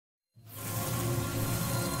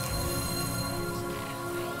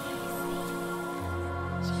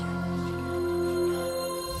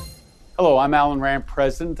Hello, I'm Alan Rand,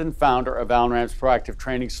 President and founder of Alan Rand's Proactive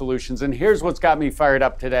Training Solutions, and here's what's got me fired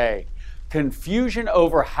up today. Confusion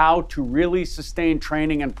over how to really sustain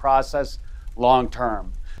training and process long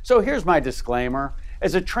term. So here's my disclaimer.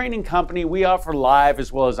 As a training company, we offer live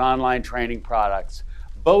as well as online training products.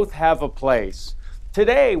 Both have a place.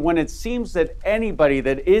 Today, when it seems that anybody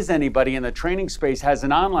that is anybody in the training space has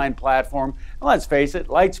an online platform, and let's face it,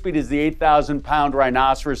 Lightspeed is the 8,000-pound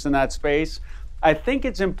rhinoceros in that space, I think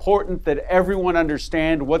it's important that everyone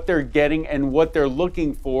understand what they're getting and what they're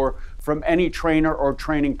looking for from any trainer or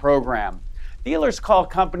training program. Dealers call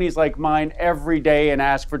companies like mine every day and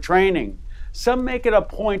ask for training. Some make it a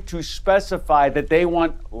point to specify that they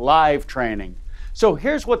want live training. So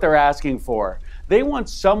here's what they're asking for. They want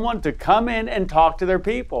someone to come in and talk to their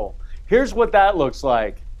people. Here's what that looks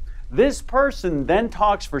like. This person then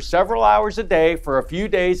talks for several hours a day for a few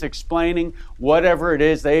days explaining whatever it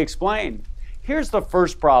is they explain. Here's the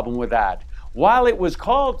first problem with that. While it was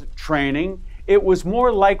called training, it was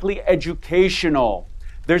more likely educational.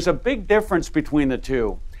 There's a big difference between the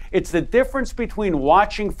two. It's the difference between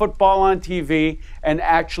watching football on TV and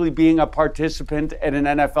actually being a participant at an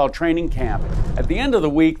NFL training camp. At the end of the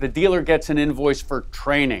week, the dealer gets an invoice for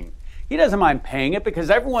training. He doesn't mind paying it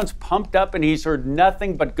because everyone's pumped up and he's heard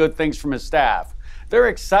nothing but good things from his staff. They're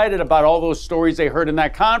excited about all those stories they heard in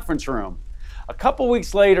that conference room. A couple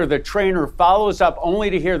weeks later, the trainer follows up only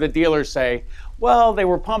to hear the dealer say, well, they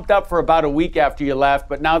were pumped up for about a week after you left,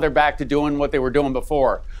 but now they're back to doing what they were doing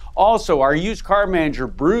before. Also, our used car manager,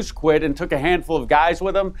 Bruce, quit and took a handful of guys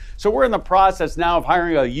with him, so we're in the process now of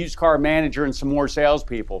hiring a used car manager and some more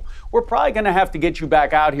salespeople. We're probably going to have to get you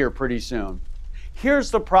back out here pretty soon.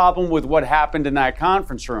 Here's the problem with what happened in that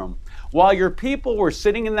conference room. While your people were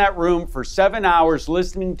sitting in that room for 7 hours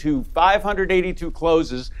listening to 582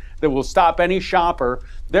 closes that will stop any shopper,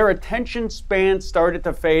 their attention span started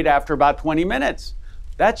to fade after about 20 minutes.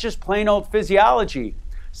 That's just plain old physiology.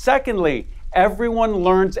 Secondly, everyone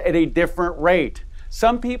learns at a different rate.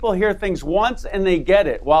 Some people hear things once and they get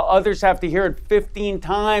it, while others have to hear it 15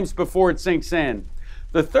 times before it sinks in.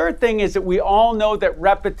 The third thing is that we all know that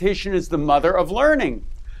repetition is the mother of learning.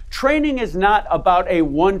 Training is not about a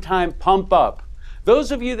one-time pump up.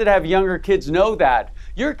 Those of you that have younger kids know that.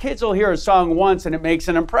 Your kids will hear a song once and it makes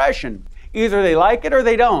an impression. Either they like it or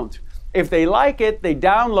they don't. If they like it, they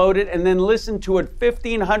download it and then listen to it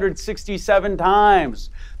 1,567 times.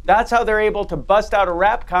 That's how they're able to bust out a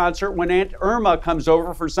rap concert when Aunt Irma comes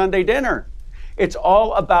over for Sunday dinner. It's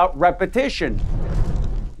all about repetition.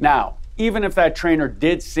 Now, even if that trainer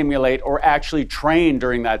did simulate or actually train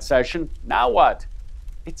during that session, now what?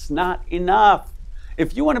 It's not enough.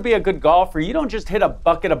 If you want to be a good golfer, you don't just hit a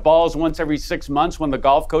bucket of balls once every 6 months when the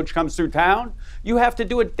golf coach comes through town. You have to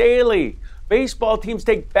do it daily. Baseball teams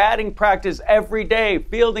take batting practice every day,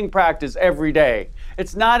 fielding practice every day.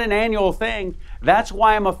 It's not an annual thing. That's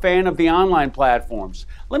why I'm a fan of the online platforms.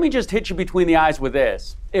 Let me just hit you between the eyes with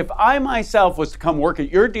this. If I myself was to come work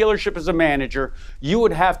at your dealership as a manager, you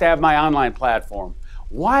would have to have my online platform.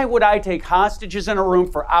 Why would I take hostages in a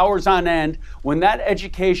room for hours on end when that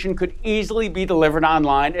education could easily be delivered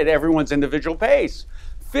online at everyone's individual pace?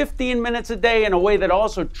 15 minutes a day in a way that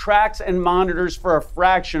also tracks and monitors for a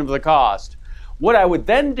fraction of the cost. What I would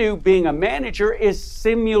then do being a manager is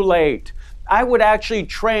simulate. I would actually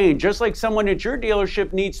train just like someone at your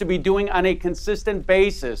dealership needs to be doing on a consistent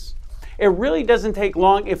basis. It really doesn't take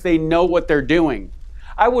long if they know what they're doing.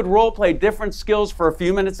 I would role play different skills for a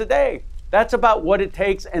few minutes a day. That's about what it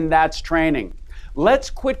takes, and that's training. Let's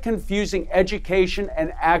quit confusing education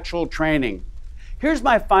and actual training. Here's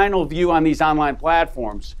my final view on these online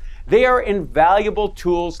platforms. They are invaluable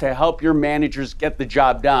tools to help your managers get the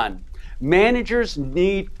job done. Managers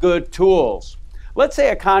need good tools. Let's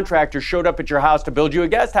say a contractor showed up at your house to build you a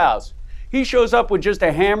guest house. He shows up with just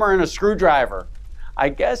a hammer and a screwdriver. I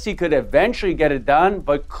guess he could eventually get it done,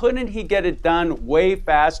 but couldn't he get it done way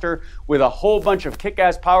faster with a whole bunch of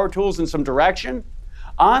kick-ass power tools and some direction?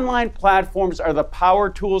 Online platforms are the power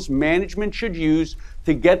tools management should use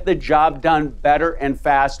to get the job done better and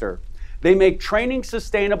faster. They make training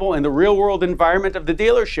sustainable in the real-world environment of the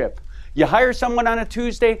dealership. You hire someone on a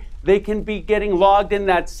Tuesday, they can be getting logged in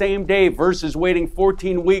that same day versus waiting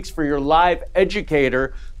 14 weeks for your live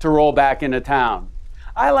educator to roll back into town.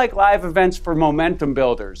 I like live events for momentum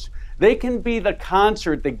builders. They can be the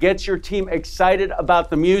concert that gets your team excited about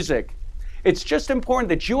the music. It's just important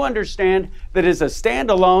that you understand that as a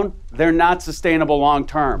standalone, they're not sustainable long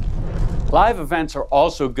term. Live events are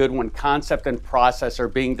also good when concept and process are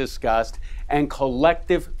being discussed and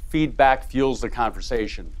collective feedback fuels the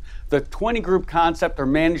conversation. The 20-group concept or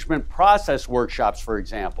management process workshops, for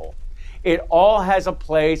example. It all has a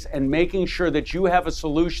place, and making sure that you have a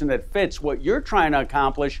solution that fits what you're trying to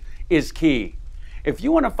accomplish is key. If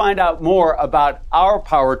you want to find out more about our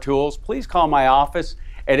power tools, please call my office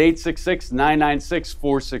at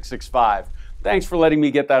 866-996-4665. Thanks for letting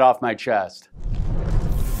me get that off my chest.